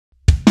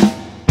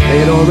They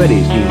had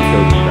already seen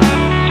children die.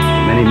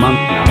 For many months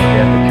now,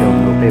 Death had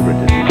shown no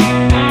favoritism.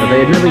 But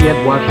they had never yet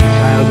watched the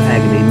child's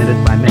agony minute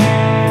by minute,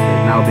 as they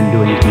had now been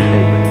doing since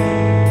daybreak.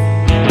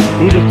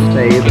 Needless to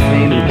say, the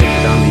pain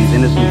inflicted on these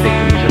innocent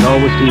victims had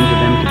always seemed to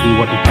them to be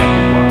what in fact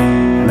it was,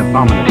 an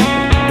abominable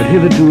thing. But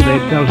hitherto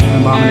they had felt an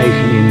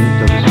abomination in,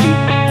 so to speak,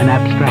 an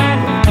abstract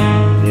way.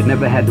 They had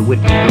never had to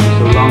witness over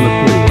so long a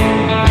period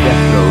the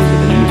death throes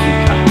of an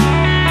innocent child.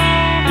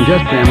 And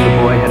just then the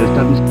boy had a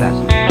sudden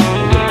spasm, as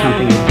if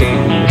something had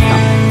tickled him in the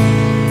stomach.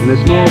 In a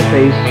small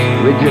face,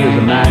 rigid as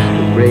a mask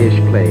of grayish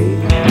clay,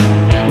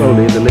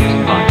 slowly the lips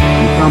parted,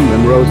 and from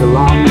them rose a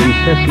long,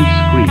 incessant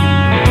scream,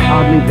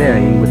 hardly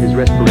varying with his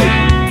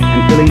respiration,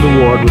 and filling the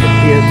ward with a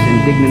fierce,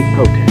 indignant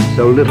protest,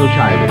 so little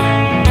childish,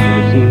 that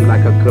it seemed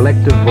like a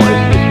collective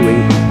voice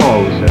issuing from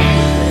all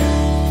circles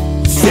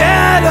there.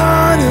 Sat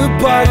on a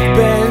park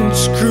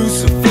bench,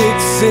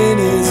 crucifix in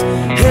his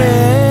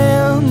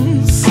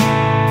hands.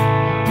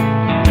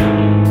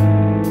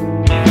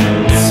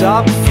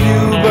 Top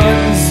few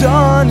buttons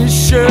on his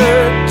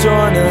shirt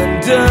torn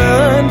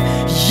undone,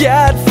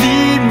 yet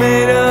feet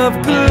made of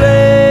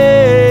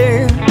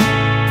clay.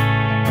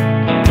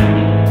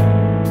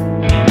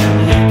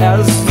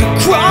 As the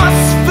cross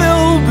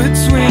fell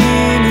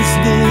between his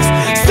knees,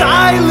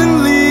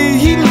 silently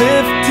he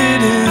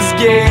lifted his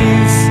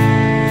gaze.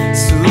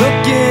 So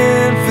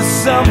looking for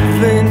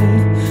something,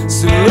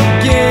 so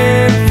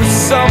looking for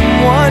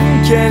someone,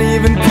 can't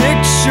even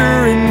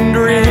picture in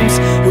dreams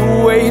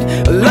who wait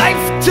a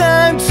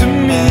lifetime to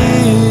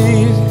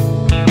meet.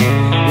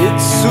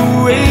 It's a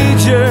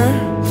wager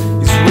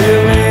he's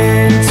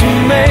willing to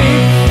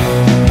make.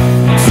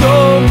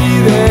 Told me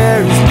there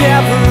he's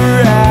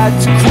never had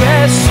to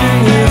question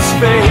his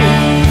fate.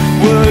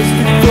 Was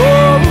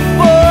before a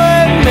boy,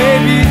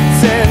 maybe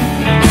 10,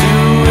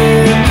 too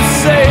him to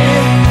say,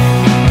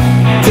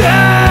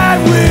 Dad,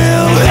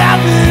 will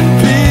heaven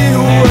be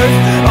worth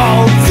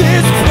all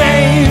this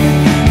pain?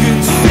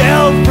 Could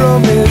tell from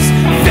his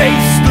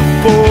face the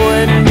boy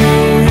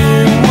knew he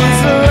was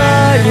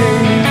lying.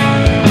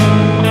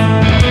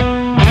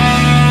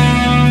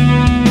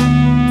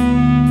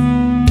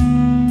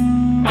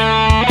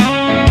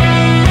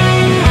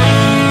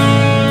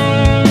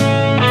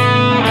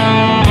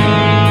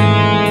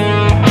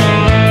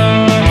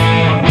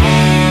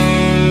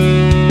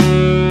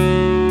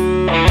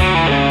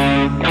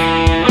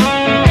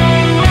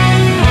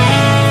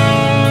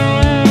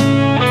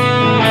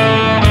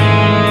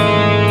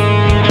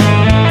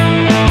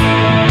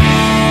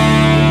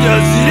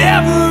 Does it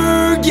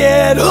ever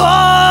get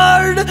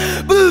hard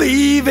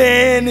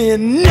believing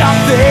in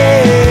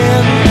nothing?